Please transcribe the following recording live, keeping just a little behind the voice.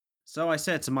So I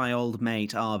said to my old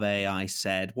mate Arbe, I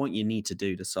said, what you need to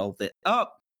do to solve this. Oh,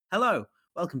 hello.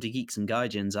 Welcome to Geeks and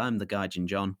Gaijins. I'm the Gaijin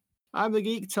John. I'm the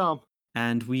Geek Tom.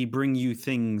 And we bring you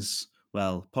things,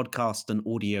 well, podcast and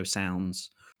audio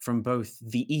sounds from both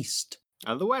the East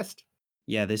And the West.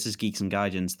 Yeah, this is Geeks and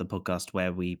Gaijins, the podcast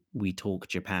where we talk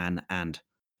Japan and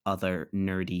other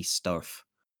nerdy stuff.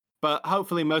 But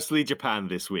hopefully mostly Japan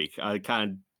this week. I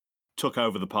kind of took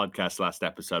over the podcast last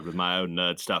episode with my own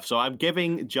nerd stuff. So I'm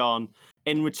giving John,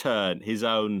 in return, his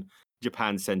own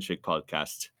Japan-centric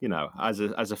podcast,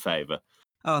 as a favor.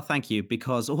 Oh, thank you.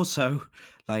 Because also,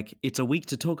 it's a week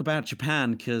to talk about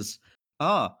Japan because,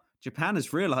 Japan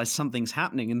has realized something's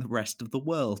happening in the rest of the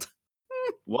world.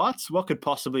 What? What could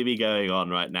possibly be going on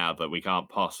right now that we can't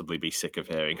possibly be sick of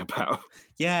hearing about?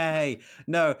 Yay!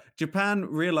 No, Japan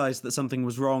realized that something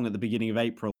was wrong at the beginning of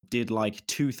April, did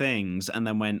two things, and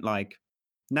then went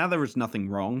now there is nothing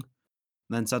wrong. And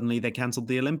then suddenly they cancelled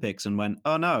the Olympics and went,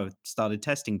 oh no, started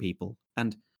testing people.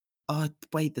 And, oh,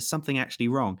 wait, there's something actually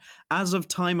wrong. As of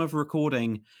time of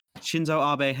recording, Shinzo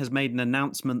Abe has made an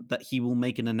announcement that he will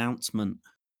make an announcement.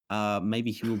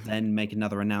 Maybe he will then make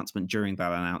another announcement during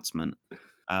that announcement.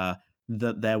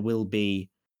 That there will be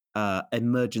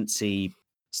emergency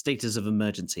status of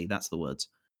emergency. That's the words.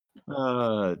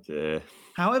 Oh dear.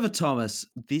 However, Thomas,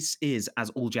 this is, as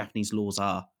all Japanese laws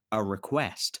are, a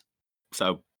request.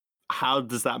 So how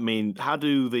does that mean? How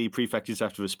do the prefectures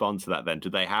have to respond to that then? Do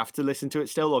they have to listen to it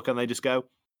still, or can they just go,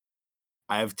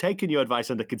 I have taken your advice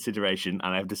under consideration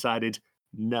and I have decided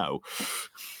no?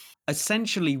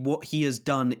 Essentially, what he has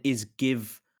done is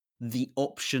give the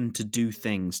option to do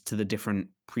things to the different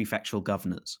prefectural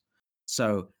governors.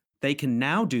 So they can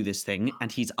now do this thing,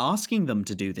 and he's asking them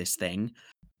to do this thing,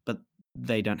 but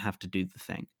they don't have to do the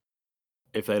thing.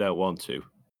 If they don't want to.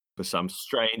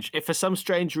 If for some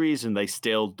strange reason they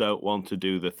still don't want to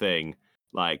do the thing,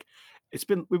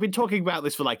 we've been talking about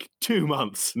this for 2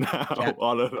 months now,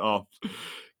 on and off.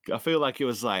 I feel like it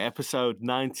was episode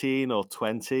 19 or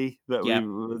 20 that we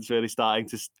was really starting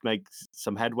to make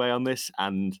some headway on this,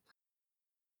 and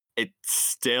it's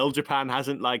still Japan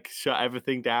hasn't shut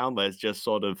everything down. There's just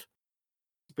sort of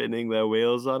spinning their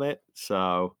wheels on it.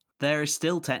 So there is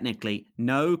still technically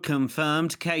no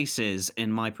confirmed cases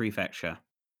in my prefecture.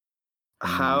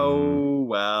 How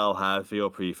well have your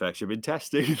prefecture been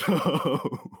testing?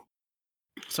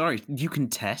 Sorry, you can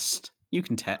test. You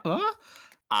can test.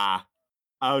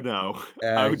 Oh no.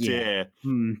 Oh dear.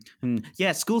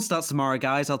 Yeah, school starts tomorrow,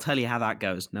 guys. I'll tell you how that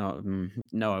goes. No,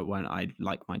 it won't. I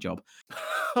like my job.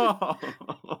 Oh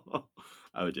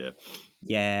dear.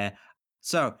 Yeah.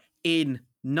 So, in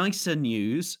nicer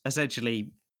news, essentially,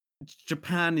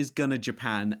 Japan is gonna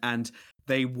Japan, and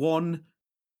they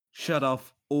shut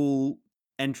off all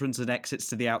entrance and exits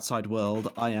to the outside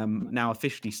world. I am now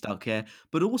officially stuck here.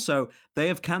 But also, they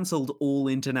have cancelled all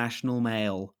international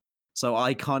mail. So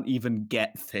I can't even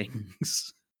get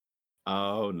things.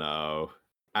 Oh no.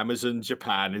 Amazon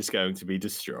Japan is going to be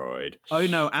destroyed. Oh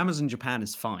no, Amazon Japan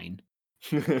is fine.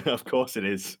 Of course it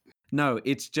is. No,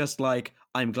 it's just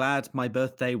I'm glad my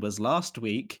birthday was last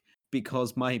week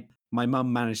because my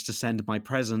mum managed to send my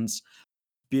presents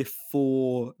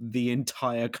before the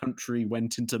entire country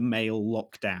went into mail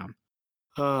lockdown.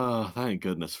 Oh, thank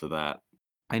goodness for that.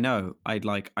 I know. I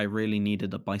really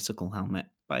needed a bicycle helmet,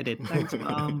 but I did. Thanks,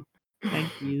 Mum.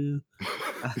 Thank you.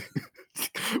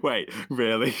 Wait,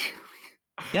 really?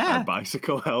 Yeah. A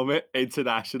bicycle helmet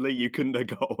internationally? You couldn't have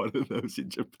got one of those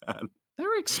in Japan.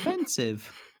 They're expensive.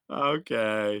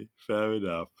 Okay, fair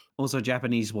enough. Also,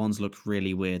 Japanese ones look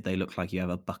really weird. They look like you have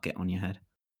a bucket on your head.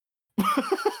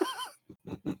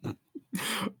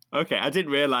 Okay, I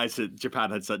didn't realize that Japan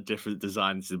had such different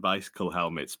designs in bicycle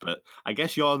helmets, but I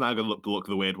guess you're now going to look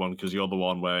the weird one because you're the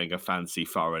one wearing a fancy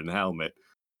foreign helmet.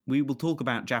 We will talk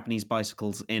about Japanese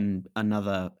bicycles in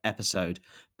another episode,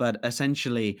 but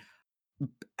essentially,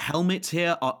 helmets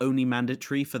here are only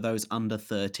mandatory for those under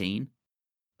 13.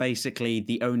 Basically,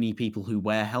 the only people who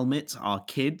wear helmets are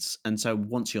kids, and so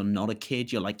once you're not a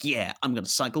kid, you're like, yeah, I'm going to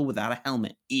cycle without a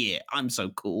helmet. Yeah, I'm so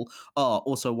cool. Oh,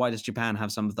 also, why does Japan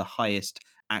have some of the highest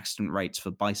accident rates for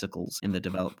bicycles in the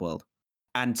developed world?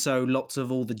 And so lots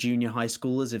of all the junior high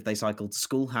schoolers, if they cycle to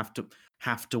school, have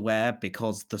to wear,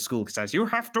 because the school says you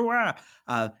have to wear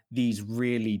these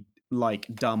really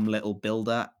dumb little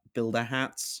builder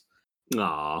hats.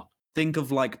 Aww. Think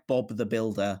of Bob the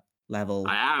Builder level.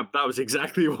 I am. That was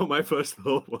exactly what my first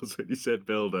thought was when you said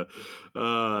builder.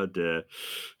 Oh dear.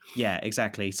 Yeah,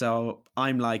 exactly. So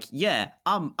I'm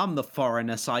I'm the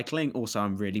foreigner cycling. Also,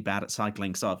 I'm really bad at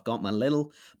cycling, so I've got my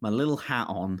little hat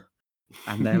on.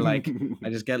 And they're like, I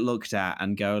just get looked at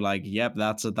and go like, "Yep,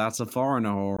 that's a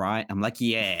foreigner, all right." I'm like,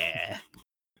 "Yeah,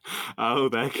 Oh,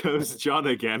 there goes John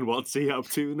again. What's he up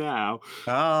to now?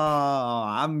 oh,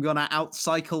 I'm gonna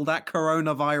outcycle that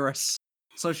coronavirus.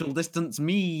 Social distance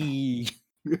me."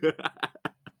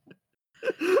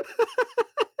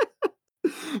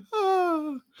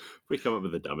 Ah, we come up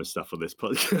with the dumbest stuff on this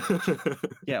podcast.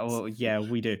 Yeah, well, yeah,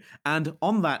 we do. And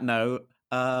on that note,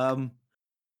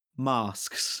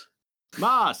 masks,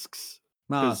 Masks,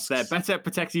 because they're masks. better at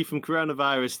protecting you from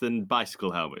coronavirus than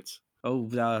bicycle helmets. Oh,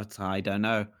 I don't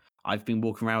know. I've been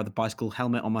walking around with a bicycle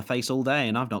helmet on my face all day,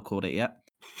 and I've not caught it yet.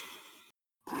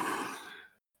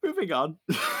 Moving on.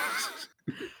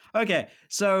 Okay,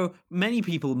 so many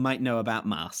people might know about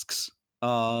masks.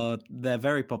 They're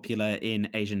very popular in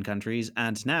Asian countries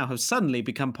and now have suddenly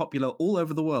become popular all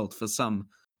over the world for some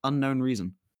unknown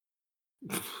reason.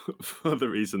 For the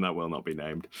reason that will not be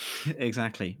named.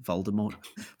 Exactly, Voldemort.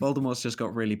 Voldemort's just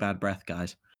got really bad breath,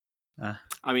 guys.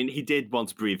 I mean, he did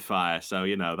once breathe fire, so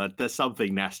that there's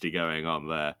something nasty going on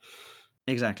there.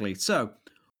 Exactly. So,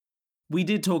 we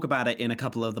did talk about it in a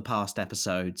couple of the past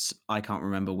episodes. I can't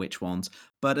remember which ones,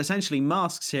 but essentially,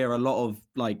 masks here, a lot of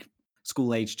like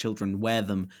school age children wear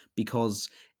them because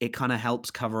it kind of helps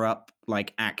cover up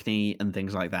like acne and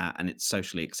things like that, and it's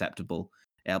socially acceptable.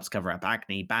 It helps cover up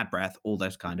acne, bad breath, all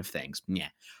those kind of things. Yeah.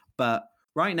 But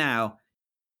right now,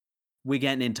 we're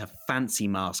getting into fancy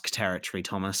mask territory,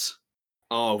 Thomas.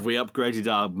 Oh, we upgraded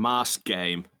our mask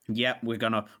game. Yep, we're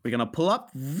gonna pull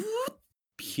up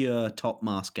pure top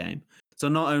mask game. So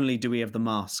not only do we have the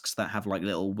masks that have like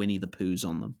little Winnie the Poohs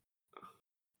on them,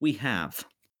 we have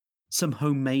some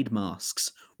homemade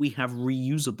masks. We have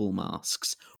reusable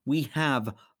masks. We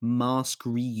have mask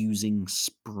reusing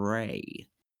spray.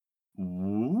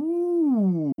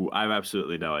 Ooh, I have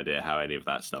absolutely no idea how any of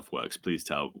that stuff works. Please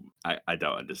tell. I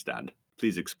don't understand.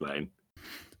 Please explain.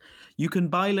 You can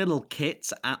buy little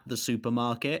kits at the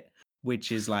supermarket,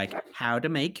 which is like how to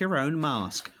make your own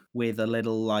mask with a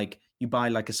little like you buy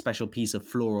like a special piece of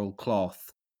floral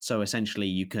cloth. So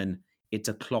essentially it's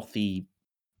a clothy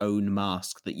own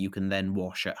mask that you can then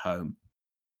wash at home.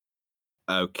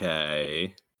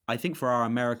 Okay. I think for our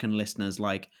American listeners,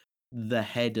 like the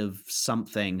head of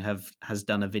something has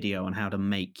done a video on how to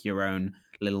make your own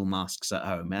little masks at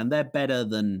home, and they're better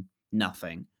than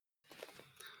nothing.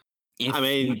 I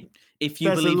mean, If you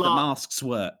there's a believe that lot- masks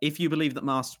work,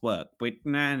 wait,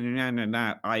 no,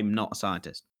 I'm not a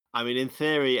scientist. I mean, in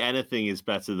theory, anything is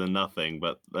better than nothing,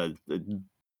 but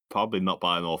probably not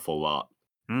by an awful lot.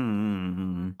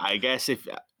 Mm-hmm. I guess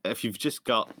if you've just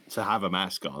got to have a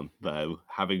mask on, though,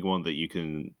 having one that you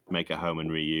can make at home and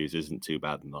reuse isn't too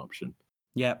bad an option.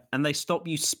 Yeah, and they stop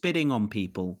you spitting on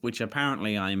people, which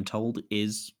apparently I am told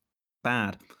is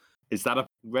bad. Is that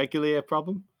regularly a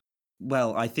problem?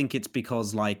 Well, I think it's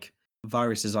because like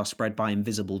viruses are spread by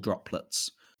invisible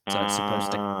droplets. So it's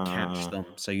supposed to catch them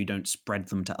so you don't spread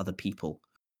them to other people.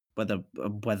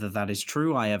 Whether that is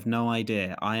true, I have no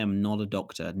idea. I am not a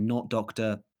doctor. Not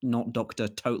doctor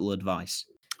total advice.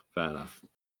 Fair enough.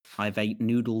 I've ate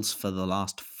noodles for the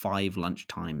last 5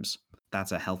 lunchtimes.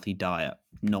 That's a healthy diet,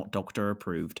 not doctor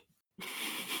approved.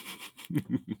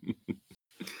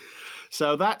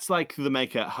 So that's like the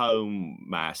make at home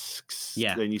masks.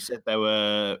 Yeah. Then you said there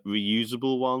were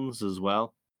reusable ones as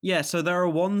well. Yeah, so there are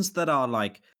ones that are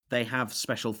like they have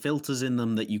special filters in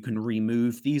them that you can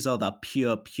remove. These are the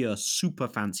pure, super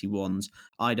fancy ones.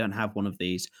 I don't have one of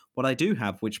these. What I do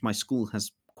have, which my school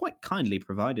has quite kindly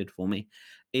provided for me,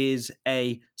 is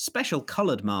a special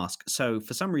colored mask. So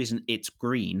for some reason, it's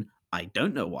green. I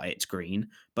don't know why it's green,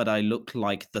 but I look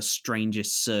like the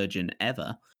strangest surgeon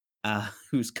ever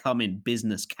who's come in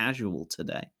business casual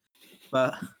today.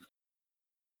 But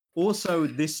also,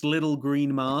 this little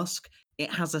green mask,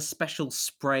 it has a special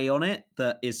spray on it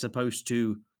that is supposed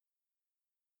to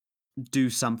do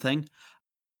something.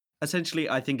 Essentially,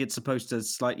 I think it's supposed to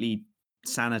slightly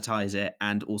sanitize it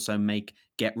and also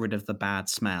get rid of the bad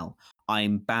smell.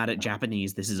 I'm bad at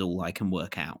Japanese. This is all I can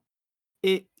work out.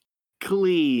 It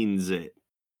cleans it,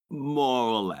 more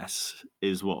or less,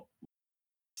 is what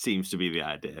seems to be the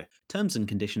idea. Terms and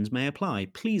conditions may apply.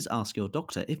 Please ask your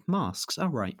doctor if masks are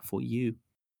right for you.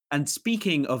 And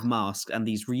speaking of masks and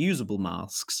these reusable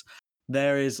masks,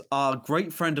 there is our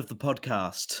great friend of the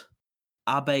podcast,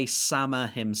 Abe Sama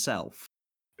himself.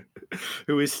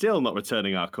 Who is still not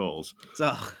returning our calls.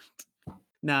 So,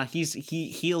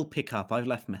 he'll pick up. I've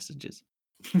left messages.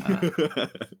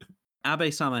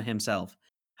 Abe Sama himself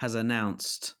has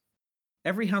announced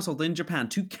every household in Japan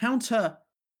to counter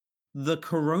the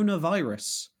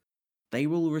coronavirus, they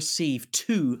will receive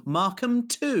 2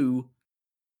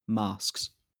 masks.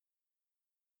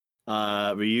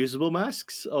 Reusable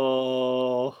masks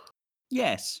or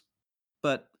Yes,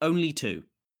 but only 2.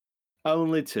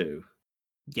 only 2?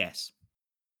 Yes.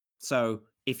 So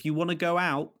if you want to go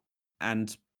out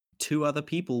and 2 other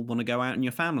people want to go out in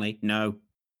your family, no,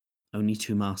 only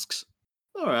 2 masks.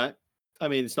 All right. I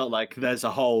mean, it's not like there's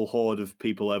a whole horde of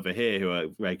people over here who are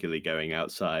regularly going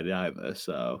outside either.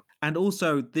 So, And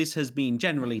also, this has been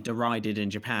generally derided in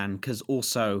Japan because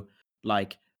also,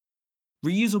 like,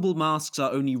 reusable masks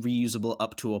are only reusable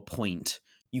up to a point.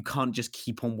 You can't just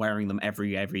keep on wearing them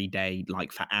every day,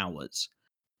 like for hours.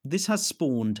 This has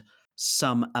spawned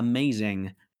some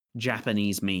amazing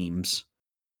Japanese memes.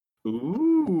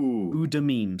 ooh, Uda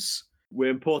memes. we're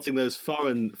importing those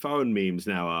foreign memes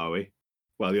now, are we?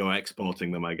 Well, you're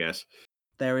exporting them, I guess.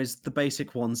 There is the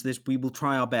basic ones. We will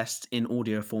try our best in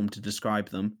audio form to describe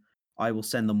them. I will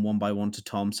send them one by one to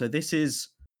Tom. So this is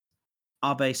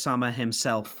Abe-sama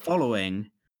himself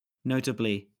following.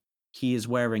 Notably, he is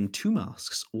wearing 2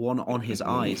 masks, one on his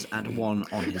eyes and one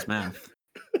on his mouth.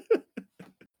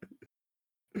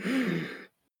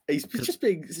 He's just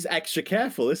being extra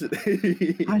careful, isn't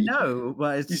he? I know,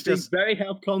 but it's He's just being very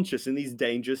health conscious in these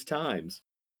dangerous times.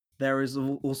 there is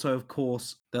also, of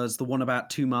course, there's the one about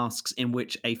 2 masks in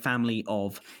which a family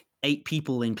of 8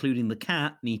 people, including the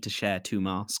cat, need to share 2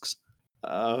 masks.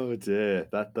 Oh dear,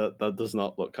 that does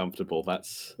not look comfortable.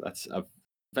 That's a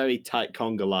very tight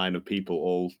conga line of people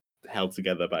all held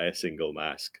together by a single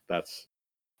mask.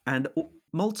 And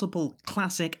multiple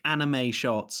classic anime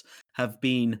shots have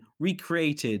been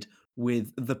recreated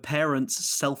with the parents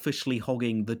selfishly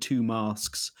hogging the 2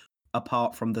 masks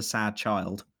apart from the sad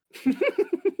child.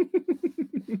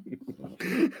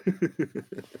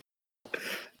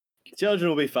 Children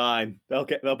will be fine.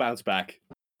 They'll bounce back.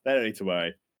 They don't need to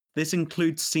worry. This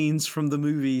includes scenes from the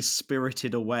movie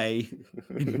Spirited Away,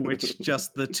 in which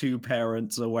just the 2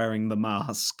 parents are wearing the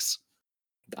masks.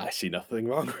 I see nothing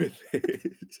wrong with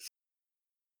this.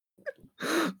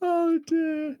 Oh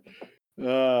dear.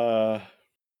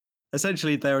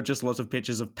 Essentially, there are just lots of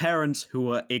pictures of parents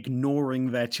who are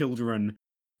ignoring their children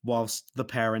whilst the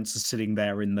parents are sitting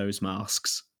there in those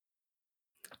masks.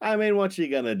 I mean, what are you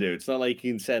gonna do? It's not like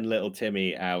you can send little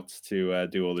Timmy out to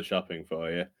do all the shopping for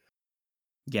you.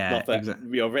 Yeah, Not that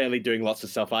exactly. you're really doing lots of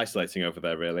self-isolating over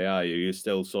there, really, are you? You're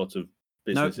still sort of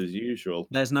business Nope. as usual.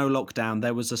 There's no lockdown.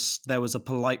 There was a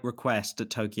polite request at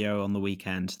Tokyo on the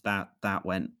weekend that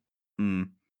went.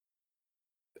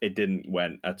 It didn't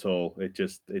went at all.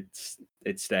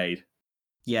 It stayed.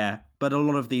 Yeah, but a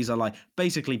lot of these are like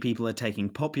basically people are taking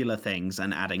popular things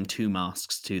and adding 2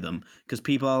 masks to them because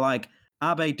people are like,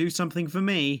 Abe, do something for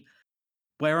me.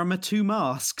 Where are my 2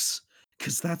 masks?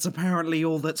 Because that's apparently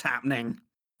all that's happening.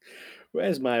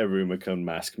 Where's my Arumacon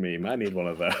mask meme? I need one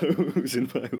of those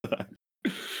in my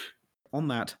life. On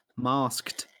that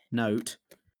masked note,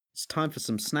 it's time for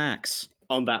some snacks.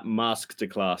 On that masked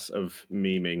class of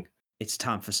memeing. It's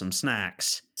time for some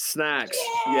snacks. Snacks,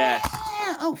 yes.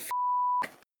 Oh,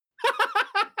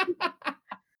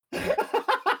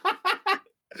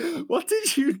 What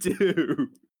did you do?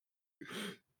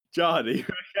 John, are you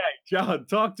okay? John,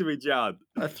 talk to me, John.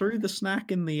 I threw the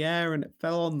snack in the air and it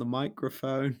fell on the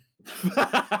microphone.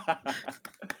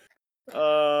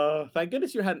 Thank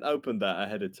goodness you hadn't opened that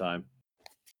ahead of time.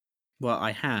 Well,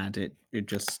 I had. It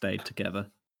just stayed together.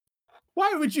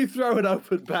 Why would you throw an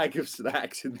open bag of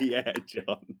snacks in the air,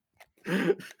 John?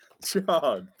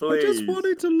 John, please. I just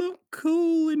wanted to look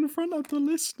cool in front of the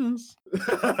listeners.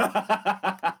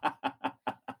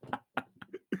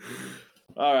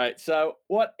 All right, so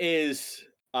what is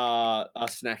our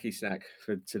snacky snack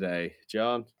for today,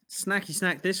 John? Snacky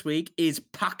snack this week is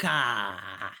paka.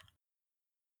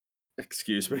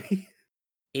 Excuse me?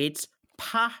 It's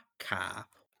paka,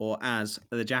 or as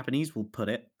the Japanese will put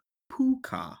it,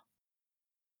 puka.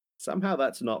 Somehow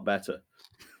that's not better.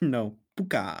 No,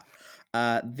 puka.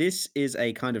 This is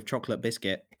a kind of chocolate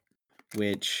biscuit,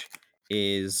 which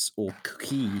is, or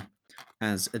cookie,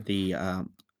 as the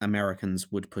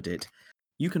Americans would put it.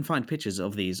 You can find pictures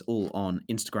of these all on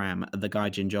Instagram, The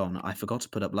Gaijin John. I forgot to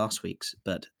put up last week's,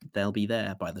 but they'll be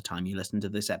there by the time you listen to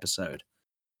this episode.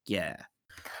 Yeah.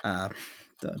 Oh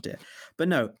dear. But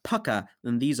no, paka,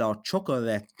 and these are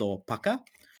chocolatto paka.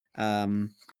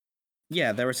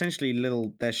 Yeah, they're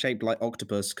essentially they're shaped like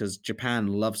octopus because Japan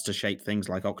loves to shape things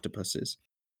like octopuses.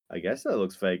 I guess that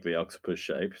looks vaguely octopus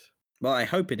shaped. Well, I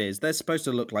hope it is. They're supposed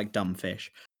to look like dumb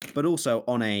fish. But also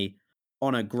on a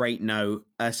great note,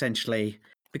 essentially,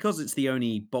 because it's the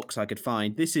only box I could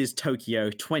find, this is Tokyo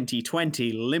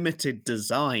 2020 limited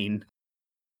design.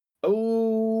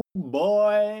 Oh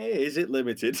boy, is it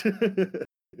limited.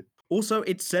 Also,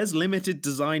 it says limited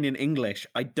design in English.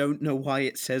 I don't know why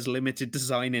it says limited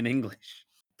design in English.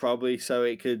 Probably so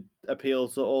it could appeal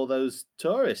to all those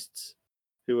tourists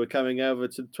who are coming over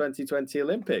to the 2020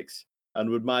 Olympics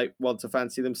and might want to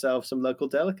fancy themselves some local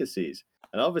delicacies.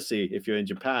 And obviously, if you're in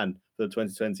Japan for the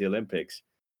 2020 Olympics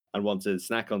and want to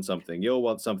snack on something, you'll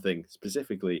want something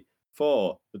specifically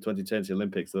for the 2020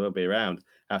 Olympics that won't be around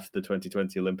after the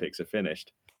 2020 Olympics are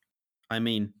finished. I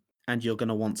mean, and you're going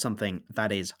to want something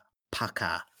that is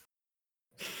pucker.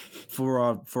 For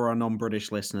our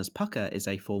non-British listeners, pucker is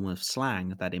a form of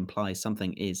slang that implies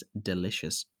something is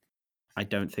delicious. I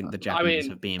don't think the Japanese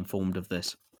have been informed of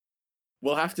this.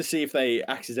 We'll have to see if they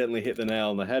accidentally hit the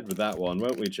nail on the head with that one,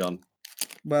 won't we, John?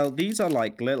 Well, these are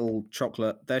like little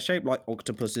chocolate. They're shaped like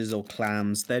octopuses or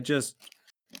clams. They're just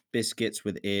biscuits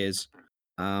with ears.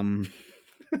 And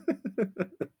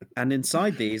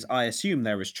inside these, I assume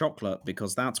there is chocolate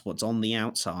because that's what's on the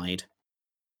outside.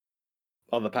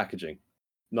 On the packaging,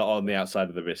 not on the outside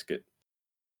of the biscuit.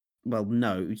 Well,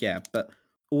 no, yeah, but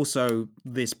also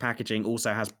this packaging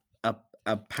also has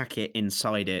a packet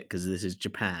inside it because this is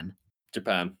Japan.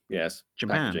 Japan, yes.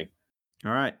 Japan. Packaging.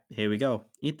 All right, here we go.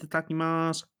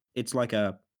 Itadakimasu. It's like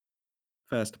a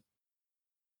first.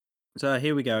 So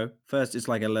here we go. First, it's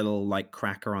like a little like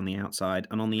cracker on the outside,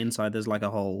 and on the inside there's like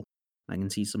a hole. I can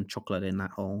see some chocolate in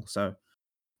that hole. So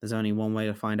there's only one way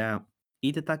to find out.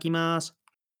 Itadakimasu.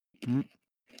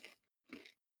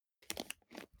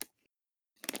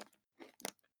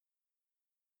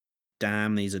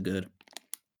 Damn, these are good.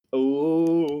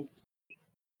 Oh.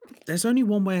 There's only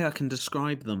one way I can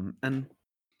describe them. And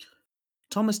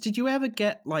Thomas, did you ever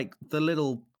get like the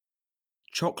little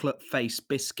chocolate face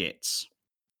biscuits?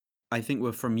 I think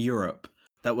were from Europe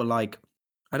that were like,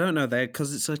 I don't know, they're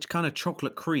because it's a kind of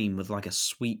chocolate cream with like a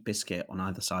sweet biscuit on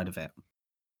either side of it.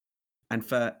 And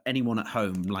for anyone at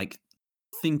home, like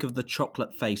think of the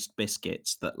chocolate faced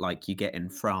biscuits that like you get in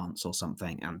France or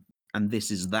something, and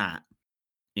this is that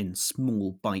in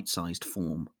small bite-sized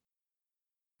form.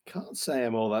 Can't say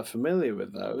I'm all that familiar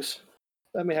with those.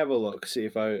 Let me have a look, see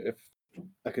if I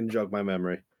can jog my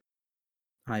memory.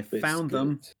 I found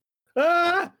them.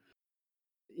 Ah!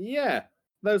 Yeah,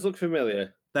 those look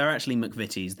familiar. They're actually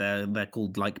McVitie's. They're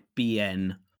called like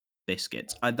BN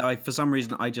biscuits. I for some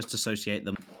reason I just associate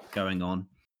them going on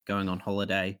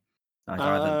holiday, like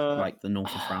either like the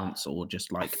north of France or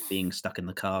just like being stuck in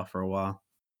the car for a while.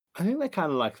 I think they're kind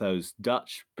of like those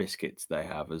Dutch biscuits they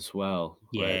have as well.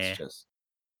 Yeah, where it's just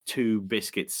two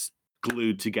biscuits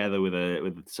glued together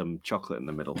with some chocolate in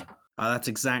the middle. Oh, that's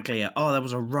exactly it. Oh, there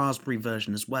was a raspberry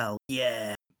version as well.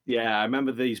 Yeah. Yeah, I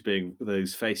remember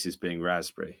those faces being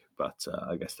raspberry, but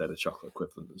I guess they're the chocolate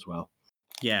equivalent as well.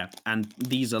 Yeah, and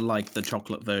these are like the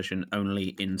chocolate version,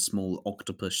 only in small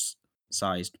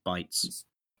octopus-sized bites.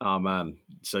 Oh man!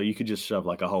 So you could just shove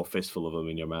like a whole fistful of them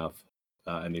in your mouth.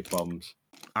 Any problems?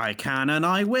 I can and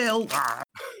I will.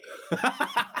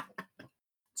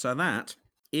 So that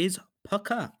is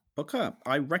pucker. Pucker.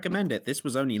 I recommend it. This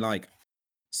was only like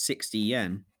 60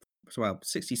 yen. Well,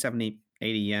 60, 70,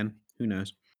 80 yen. Who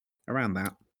knows? Around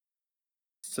that.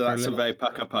 So that's a very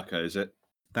pucker, is it?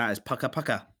 That is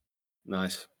pucker.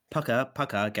 Nice.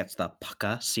 Pucker gets the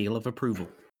pucker seal of approval.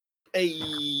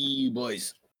 Hey,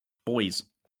 boys.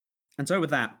 And so with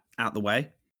that out the way,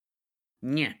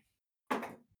 yeah.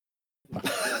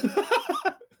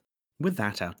 With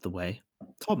that out the way,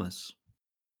 Thomas.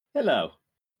 Hello.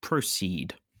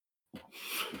 Proceed.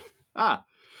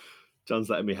 John's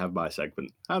letting me have my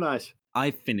segment. How nice.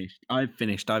 I've finished. I've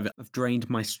drained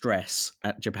my stress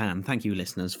at Japan. Thank you,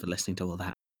 listeners, for listening to all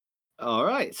that. All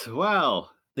right.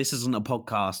 Well, this isn't a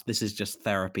podcast. This is just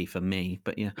therapy for me.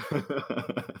 But yeah,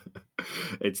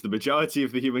 it's the majority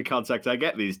of the human contact I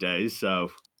get these days.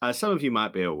 So, as some of you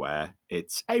might be aware,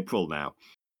 it's April now.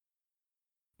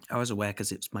 I was aware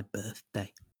because it's my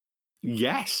birthday.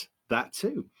 Yes, that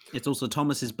too. It's also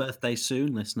Thomas's birthday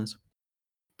soon, listeners.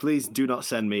 Please do not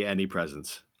send me any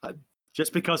presents.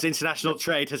 Just because international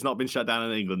trade has not been shut down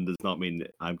in England does not mean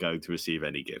I'm going to receive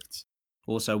any gifts.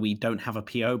 Also, we don't have a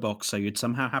P.O. box, so you'd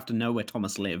somehow have to know where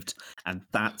Thomas lived, and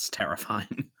that's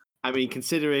terrifying. I mean,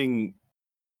 considering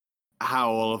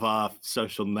how all of our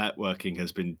social networking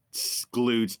has been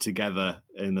glued together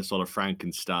in a sort of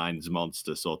Frankenstein's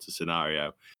monster sort of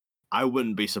scenario, I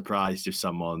wouldn't be surprised if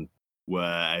someone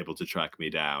were able to track me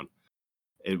down.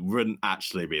 It wouldn't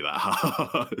actually be that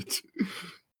hard.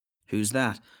 Who's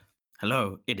that?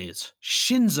 Hello, it is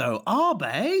Shinzo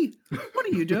Abe. What are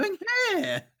you doing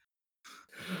here?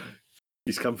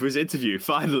 He's come for his interview,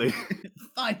 finally.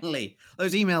 Finally.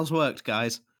 Those emails worked,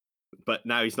 guys. But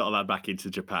now he's not allowed back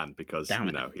into Japan because,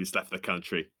 he's left the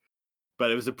country. but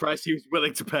it was a price he was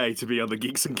willing to pay to be on the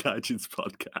Geeks and Gadgets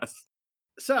podcast.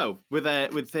 So, with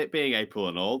it being April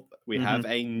and all, we have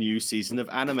a new season of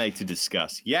anime to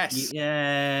discuss. Yes,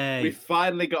 Yay! we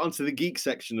finally got onto the geek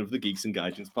section of the Geeks and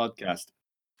Gadgets podcast.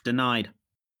 Denied.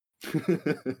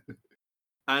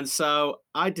 And so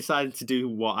I decided to do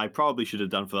what I probably should have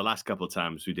done for the last couple of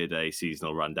times we did a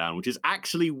seasonal rundown, which is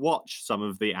actually watch some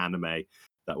of the anime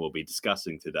that we'll be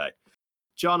discussing today.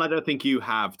 John, I don't think you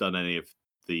have done any of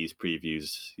these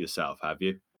previews yourself, have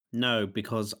you? No,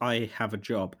 because I have a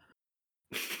job.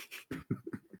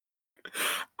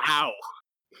 Ow!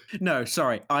 No,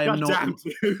 sorry. I am not. Damn,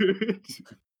 dude.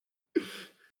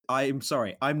 I'm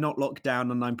sorry. I'm not locked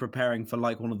down and I'm preparing for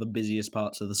like one of the busiest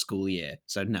parts of the school year.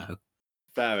 So no.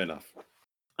 Fair enough.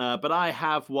 But I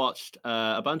have watched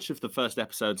a bunch of the first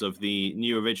episodes of the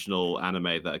new original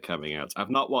anime that are coming out. I've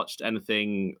not watched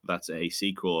anything that's a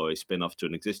sequel or a spin-off to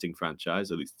an existing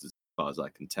franchise, at least as far as I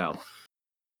can tell.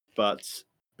 But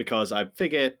because I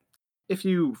figure if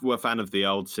you were a fan of the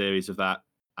old series of that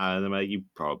anime, you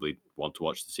probably want to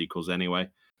watch the sequels anyway.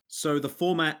 So the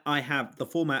format I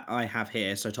have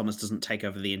here, so Thomas doesn't take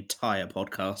over the entire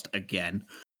podcast again,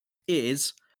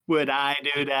 is Would I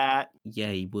do that?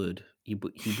 yeah, he would. He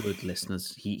would,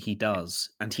 listeners. He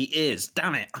does, and he is.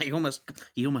 Damn it! He almost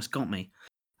got me.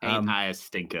 Ain't I a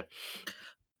stinker?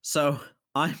 So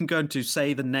I'm going to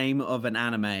say the name of an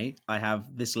anime. I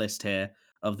have this list here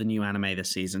of the new anime this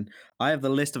season. I have the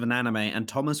list of an anime, and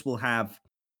Thomas will have.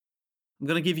 I'm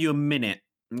going to give you a minute.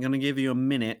 I'm going to give you a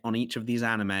minute on each of these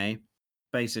anime.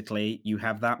 Basically, you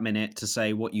have that minute to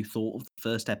say what you thought of the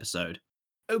first episode.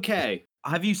 Okay.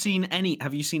 Have you seen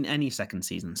any second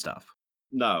season stuff?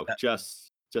 No,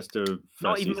 just a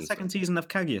Not even the season second stuff. season of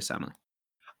Kaguya-sama.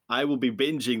 I will be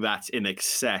binging that in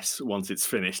excess once it's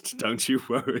finished. Don't you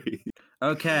worry.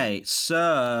 Okay,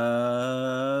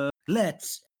 so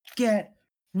let's get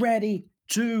ready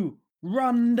to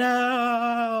run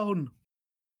down.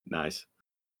 Nice.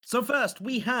 So first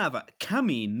we have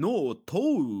Kami no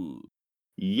Tou.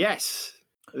 Yes.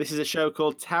 This is a show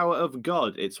called Tower of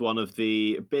God. It's one of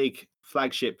the big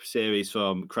flagship series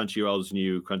from Crunchyroll's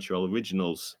new Crunchyroll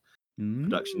Originals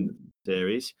production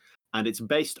series. And it's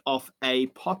based off a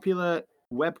popular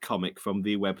webcomic from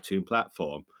the Webtoon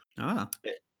platform.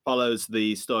 It follows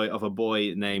the story of a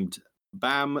boy named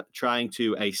Bam trying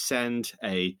to ascend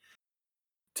a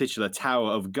titular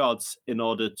Tower of Gods in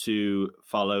order to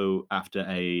follow after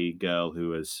a girl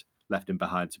who has left him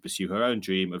behind to pursue her own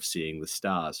dream of seeing the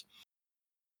stars.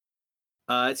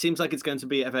 It seems like it's going to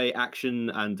be a very action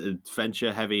and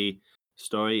adventure-heavy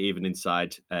story, even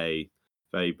inside a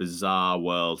very bizarre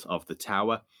world of the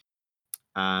tower.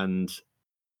 And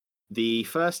the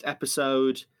first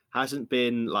episode hasn't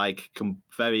been like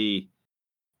very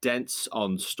dense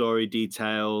on story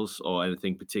details or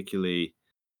anything particularly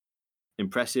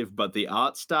impressive, but the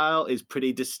art style is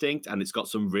pretty distinct and it's got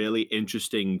some really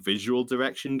interesting visual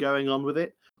direction going on with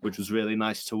it, which was really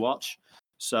nice to watch.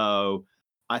 So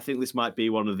I think this might be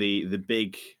one of the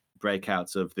big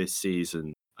breakouts of this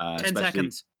season. 10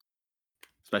 seconds.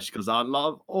 Especially because there are a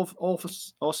lot of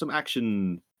awesome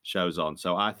action shows on.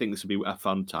 So I think this would be a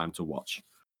fun time to watch.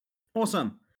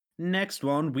 Awesome. Next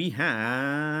one we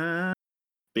have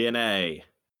BNA.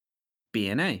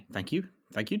 BNA. Thank you,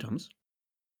 Thomas.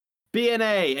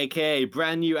 BNA, aka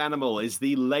Brand New Animal, is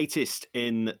the latest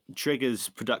in Trigger's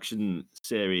production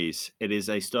series. It is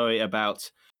a story about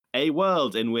a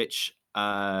world in which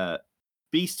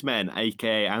beastmen,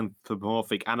 aka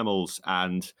anthropomorphic animals,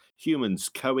 and humans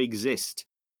coexist.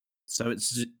 So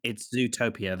it's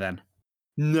Zootopia then.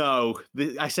 No,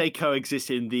 I say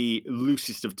coexist in the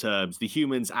loosest of terms. The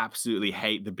humans absolutely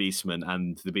hate the beastmen,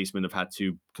 and the beastmen have had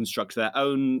to construct their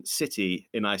own city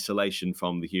in isolation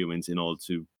from the humans in order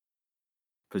to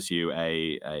pursue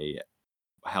a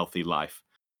healthy life.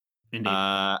 Indeed.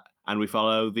 And we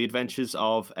follow the adventures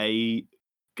of a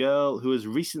girl who has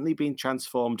recently been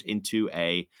transformed into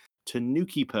a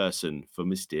Tanuki person for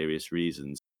mysterious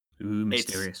reasons. Ooh,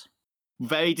 mysterious. It's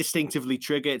very distinctively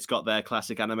Trigger. It's got their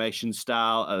classic animation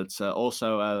style. It's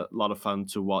also a lot of fun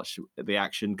to watch the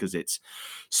action because it's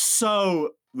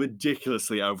so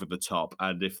ridiculously over the top.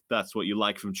 And if that's what you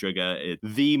like from Trigger, it's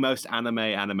the most anime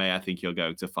I think you're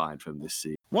going to find from this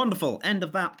season. Wonderful. End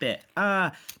of that bit.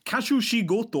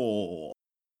 Kakushigoto.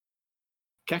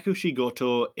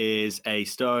 Kakushigoto is a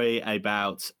story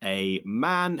about a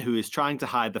man who is trying to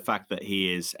hide the fact that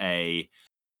he is a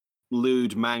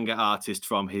lewd manga artist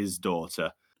from his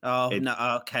daughter. Oh, no.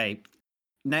 Okay.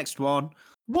 Next one.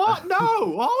 What? No,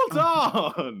 hold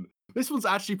on. This one's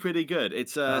actually pretty good.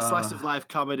 It's a slice of life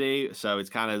comedy, so it's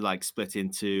kind of like split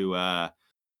into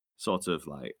sort of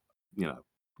like,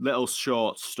 little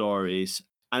short stories,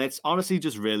 and it's honestly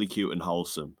just really cute and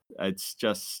wholesome. It's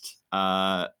just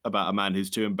about a man who's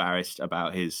too embarrassed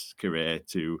about his career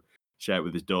to share it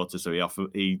with his daughter, so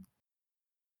he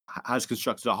has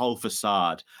constructed a whole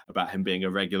facade about him being a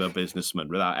regular businessman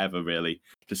without ever really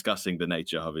discussing the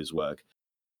nature of his work.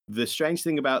 The strange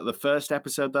thing about the first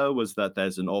episode, though, was that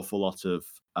there's an awful lot of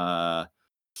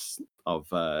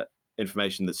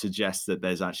information that suggests that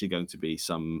there's actually going to be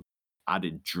some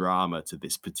added drama to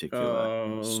this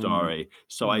particular story.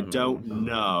 So I don't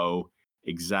know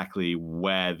exactly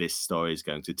where this story is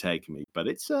going to take me, but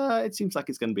it seems like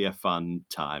it's going to be a fun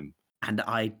time. And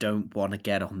I don't want to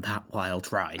get on that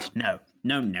wild ride. No.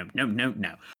 Glypnids.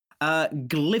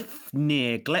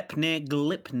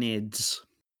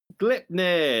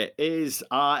 Glypnir is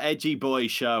our edgy boy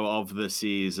show of the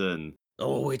season.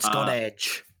 Oh, it's got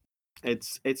edge.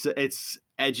 It's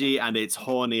edgy and it's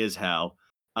horny as hell.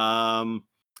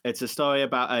 It's a story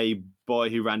about a boy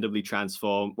who has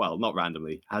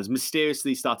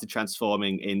mysteriously started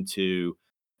transforming into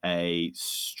a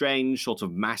strange sort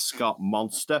of mascot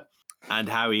monster, and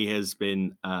how he has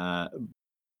been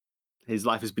his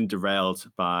life has been derailed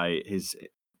by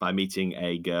meeting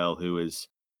a girl who has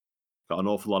got an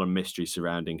awful lot of mystery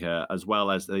surrounding her, as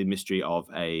well as the mystery of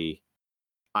a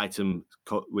item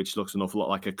which looks an awful lot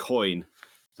like a coin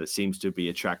that seems to be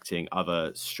attracting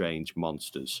other strange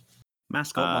monsters.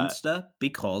 Mascot monster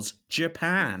because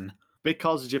Japan.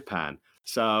 Because Japan.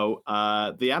 So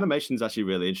the animation is actually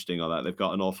really interesting on that. They've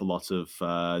got an awful lot of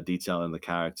detail in the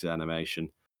character animation.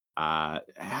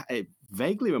 It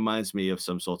vaguely reminds me of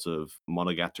some sort of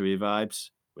Monogatari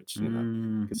vibes, which,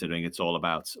 considering it's all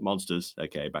about monsters,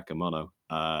 aka Bakemono,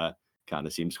 kind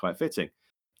of seems quite fitting.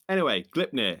 Anyway,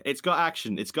 Glypnir, it's got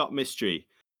action, it's got mystery,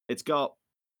 it's got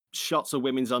shots of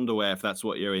women's underwear, if that's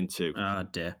what you're into. Oh,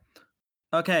 dear.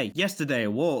 Okay, yesterday,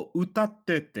 wo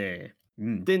utattete.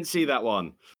 Didn't see that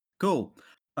one. Cool.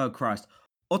 Oh, Christ.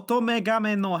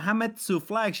 Otomegame no Hametsu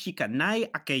flag shikanai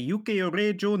akeyuke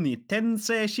yorejo ni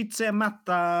tense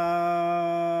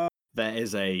shitsemata. There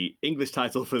is a English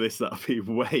title for this that'll be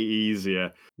way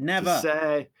easier. Never. To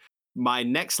say, my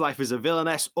next life is a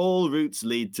villainess, all routes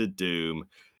lead to doom.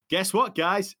 Guess what,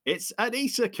 guys? It's an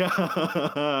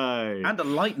isekai! And a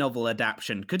light novel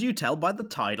adaptation. Could you tell by the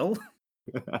title?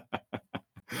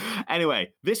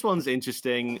 Anyway, this one's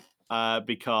interesting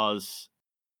because,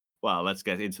 well, let's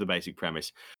get into the basic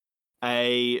premise.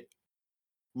 A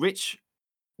rich,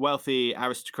 wealthy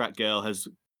aristocrat girl has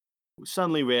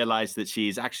suddenly realized that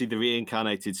she's actually the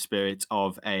reincarnated spirit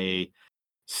of a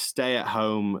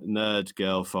stay-at-home nerd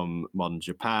girl from modern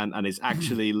Japan, and is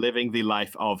actually living the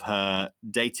life of her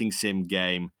dating sim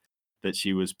game that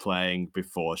she was playing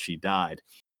before she died.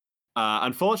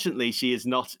 Unfortunately, she is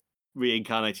not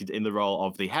reincarnated in the role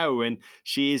of the heroine.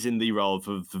 She is in the role of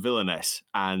the villainess,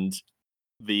 and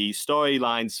the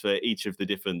storylines for each of the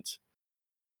different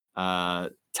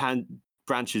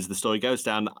branches the story goes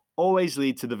down always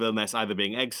lead to the villainess either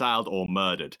being exiled or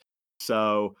murdered.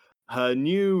 So her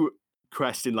new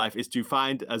quest in life is to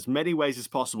find as many ways as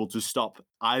possible to stop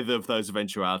either of those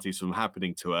eventualities from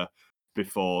happening to her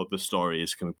before the story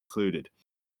is concluded.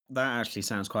 That actually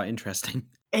sounds quite interesting.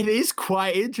 It is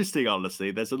quite interesting,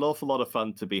 honestly. There's an awful lot of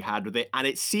fun to be had with it, and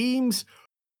it seems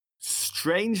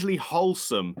strangely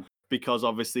wholesome because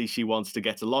obviously she wants to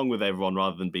get along with everyone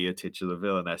rather than be a titular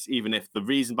villainess, even if the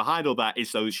reason behind all that is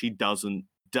so she doesn't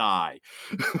die.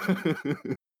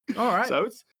 All right. So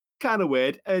it's kind of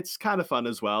weird. It's kind of fun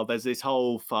as well. There's this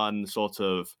whole fun sort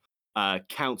of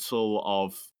council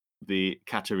of the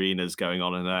Katarinas going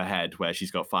on in her head where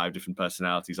she's got 5 different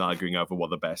personalities arguing over what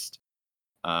the best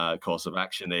course of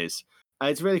action is. And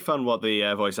it's really fun what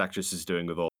the voice actress is doing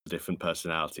with all the different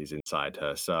personalities inside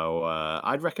her. So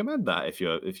I'd recommend that if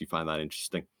you find that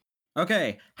interesting.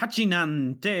 Okay, Hachi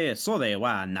nante sore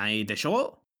wa nai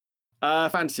desho?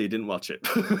 Fantasy, didn't watch it.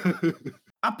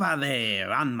 Appa there,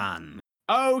 Ranman.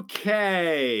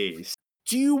 Okay.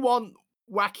 Do you want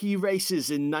wacky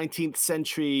races in 19th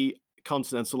century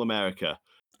continental America?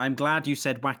 I'm glad you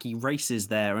said wacky races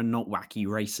there and not wacky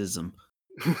racism.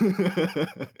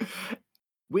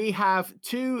 We have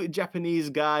 2 Japanese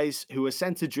guys who are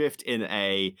sent adrift in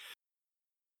a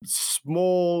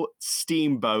small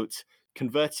steamboat,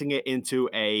 converting it into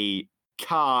a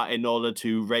car in order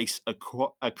to race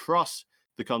across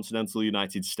the continental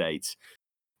United States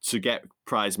to get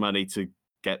prize money to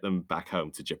get them back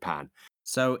home to Japan.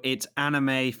 So it's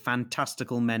anime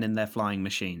fantastical men in their flying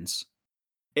machines.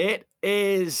 It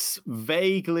is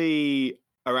vaguely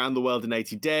Around the World in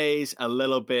 80 Days, a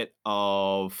little bit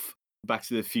of Back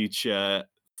to the Future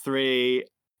 3,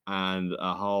 and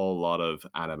a whole lot of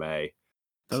anime.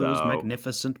 Those So,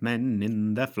 magnificent men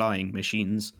in their flying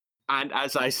machines. and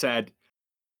as I said,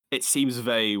 it seems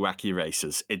very wacky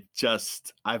races.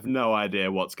 I've no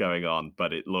idea what's going on,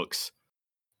 but it looks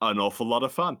an awful lot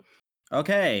of fun.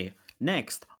 Okay,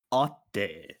 next,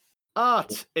 Arte.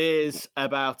 Art is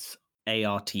about,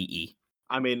 Arte.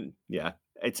 I mean, yeah,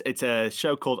 it's a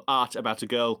show called Art about a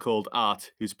girl called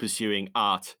Art who's pursuing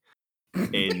art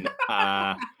in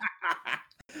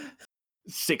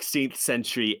 16th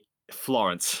century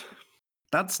Florence.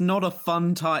 That's not a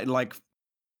fun title. Like,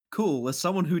 cool. As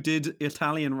someone who did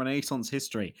Italian Renaissance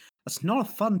history, that's not a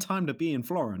fun time to be in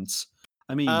Florence.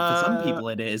 I mean, for some people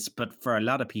it is, but for a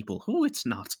lot of people, it's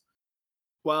not.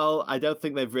 Well, I don't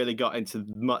think they've really got into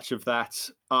much of that.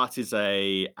 Art is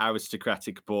a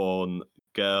aristocratic-born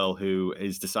girl who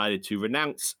has decided to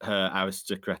renounce her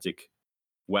aristocratic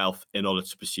wealth in order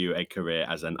to pursue a career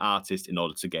as an artist, in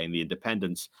order to gain the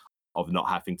independence of not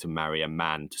having to marry a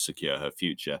man to secure her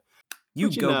future. You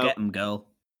Which, go get him, girl.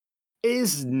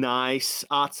 Is nice.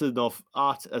 Art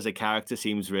as a character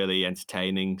seems really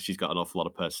entertaining. She's got an awful lot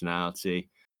of personality,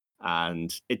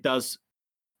 and it does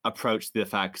approach the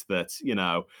fact that,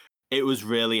 it was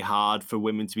really hard for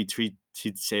women to be treated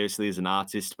seriously as an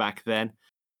artist back then.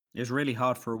 It was really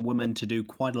hard for a woman to do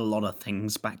quite a lot of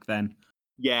things back then.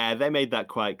 Yeah, they made that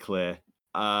quite clear.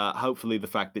 Hopefully the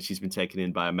fact that she's been taken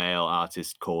in by a male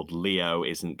artist called Leo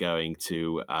isn't going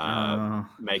to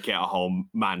make it a whole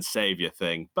man savior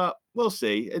thing, but we'll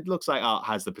see. It looks like Art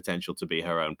has the potential to be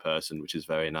her own person, which is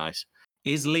very nice.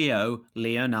 Is Leo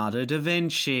Leonardo da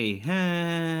Vinci?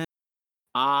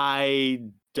 I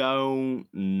don't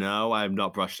know. I'm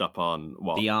not brushed up on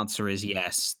what. The answer is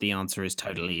yes. The answer is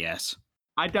totally yes.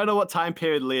 I don't know what time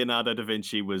period Leonardo da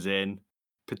Vinci was in,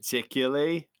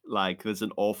 particularly. Like, there's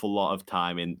an awful lot of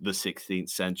time in the 16th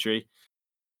century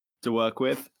to work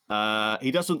with.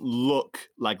 He doesn't look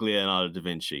like Leonardo da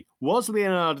Vinci. Was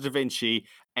Leonardo da Vinci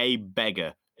a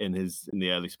beggar in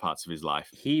the earliest parts of his life?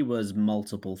 He was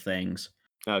multiple things.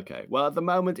 Okay. Well, at the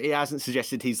moment, he hasn't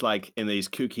suggested he's like in his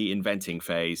kooky inventing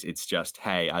phase. It's just,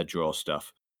 hey, I draw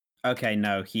stuff. Okay,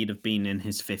 no, he'd have been in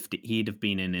his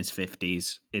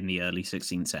 50s in the early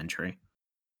 16th century.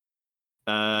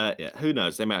 Yeah, who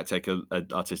knows? They might take an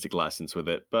artistic license with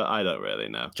it, but I don't really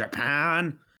know.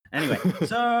 Japan. Anyway,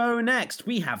 so next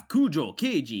we have Kujo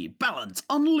Keiji Balance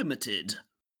Unlimited.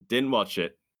 Didn't watch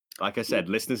it. Like I said,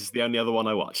 Listeners is the only other one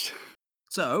I watched.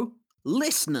 So,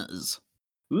 listeners,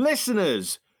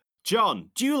 John,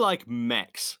 do you like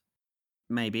mechs?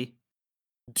 Maybe.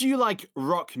 Do you like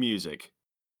rock music?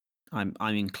 I'm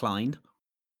inclined.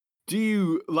 Do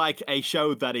you like a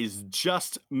show that is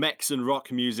just mechs and rock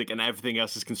music and everything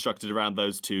else is constructed around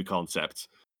those two concepts?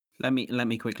 Let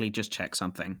me quickly just check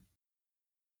something.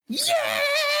 Yeah!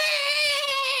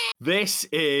 This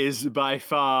is by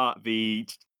far the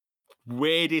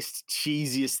weirdest,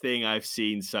 cheesiest thing I've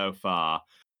seen so far.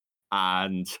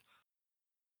 And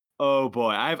oh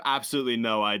boy, I have absolutely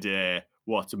no idea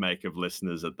what to make of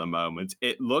Listeners at the moment.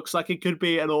 It looks like it could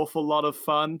be an awful lot of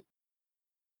fun,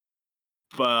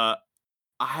 but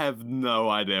I have no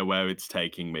idea where it's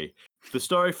taking me. The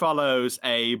story follows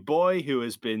a boy who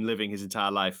has been living his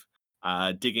entire life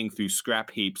digging through scrap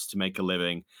heaps to make a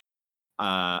living,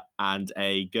 and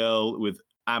a girl with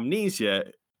amnesia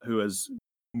who has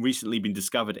recently been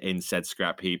discovered in said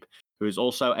scrap heap, who is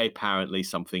also apparently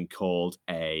something called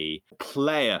a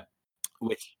player,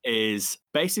 which is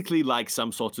basically like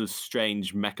some sort of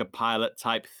strange mecha pilot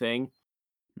type thing.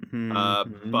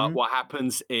 But what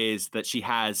happens is that she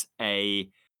has a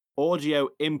audio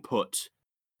input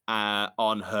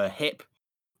on her hip,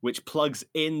 which plugs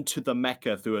into the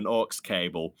mecha through an aux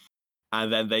cable,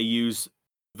 and then they use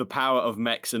the power of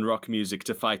mechs and rock music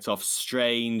to fight off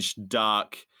strange,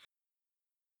 dark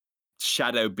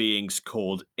shadow beings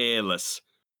called Earless,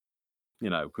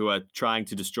 who are trying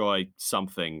to destroy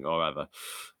something or other.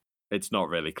 It's not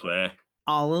really clear.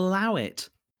 I'll allow it.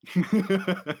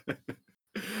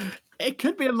 It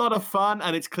could be a lot of fun,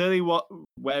 and it's clearly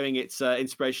wearing its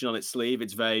inspiration on its sleeve.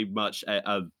 It's very much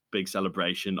a big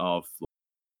celebration of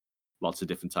lots of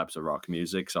different types of rock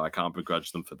music, so I can't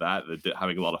begrudge them for that. They're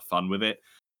having a lot of fun with it.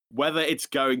 Whether it's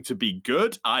going to be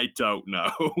good, I don't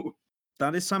know.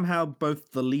 That is somehow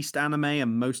both the least anime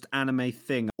and most anime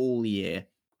thing all year.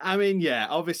 I mean, yeah,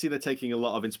 obviously they're taking a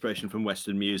lot of inspiration from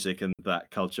Western music, and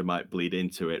that culture might bleed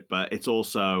into it, but it's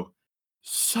also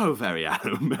so very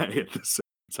anime at the same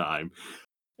time.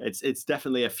 It's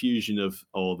definitely a fusion of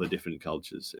all the different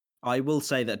cultures. I will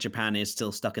say that Japan is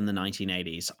still stuck in the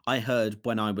 1980s. I heard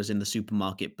when I was in the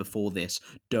supermarket before this,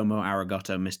 Domo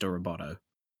Arigato, Mr. Roboto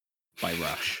by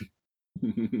Rush.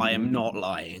 I am not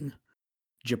lying.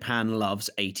 Japan loves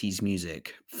 80s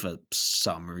music for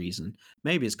some reason.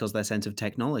 Maybe it's because their sense of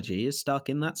technology is stuck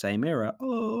in that same era.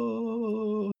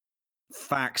 Oh,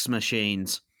 fax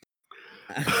machines.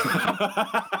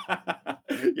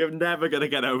 You're never going to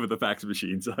get over the fax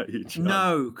machines, are you, John?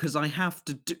 No, because I have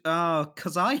to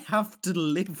because I have to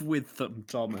live with them,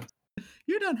 Thomas.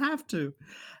 You don't have to.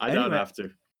 I don't have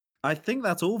to. I think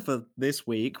that's all for this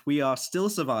week. We are still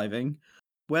surviving.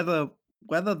 Whether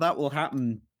that will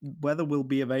happen, whether we'll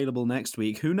be available next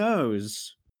week, who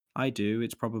knows? I do.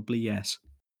 It's probably yes.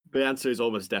 The answer is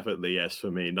almost definitely yes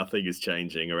for me. Nothing is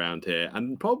changing around here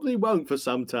and probably won't for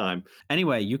some time.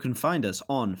 Anyway, you can find us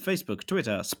on Facebook,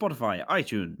 Twitter, Spotify,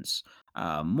 iTunes,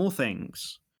 more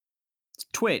things.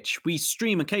 Twitch. We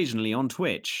stream occasionally on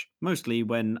Twitch, mostly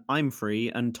when I'm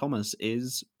free and Thomas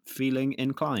is feeling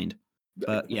inclined.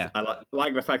 But yeah. I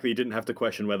like the fact that you didn't have to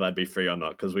question whether I'd be free or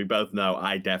not, because we both know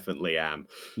I definitely am.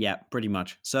 Yeah, pretty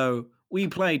much. So we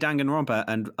play Danganronpa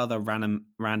and other random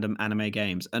anime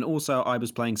games. And also I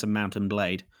was playing some Mount &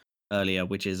 Blade earlier,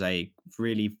 which is a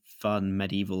really fun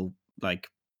medieval, like,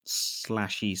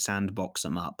 slashy sandbox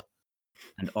 'em up.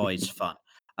 And it's fun.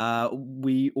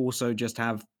 We also just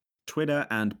have Twitter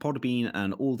and Podbean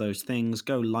and all those things.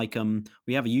 Go like them.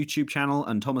 We have a YouTube channel,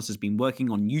 and Thomas has been working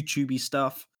on YouTubey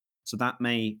stuff, so that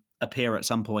may appear at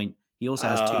some point. He also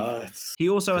has He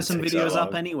also has some videos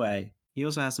up anyway.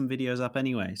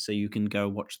 So you can go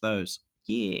watch those.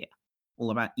 Yeah,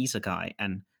 all about isekai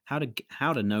and how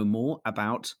to know more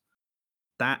about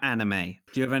that anime.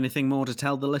 Do you have anything more to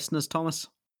tell the listeners, Thomas?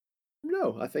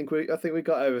 No, I think we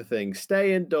got everything.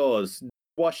 Stay indoors.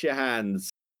 Wash your hands.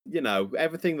 You know,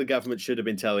 everything the government should have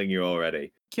been telling you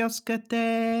already.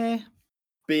 Kyoskate.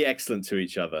 Be excellent to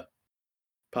each other.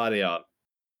 Party on.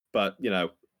 But, you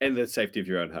know, in the safety of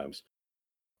your own homes.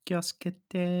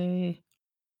 Kyoskate.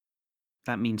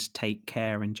 That means take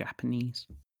care in Japanese.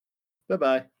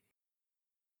 Bye-bye.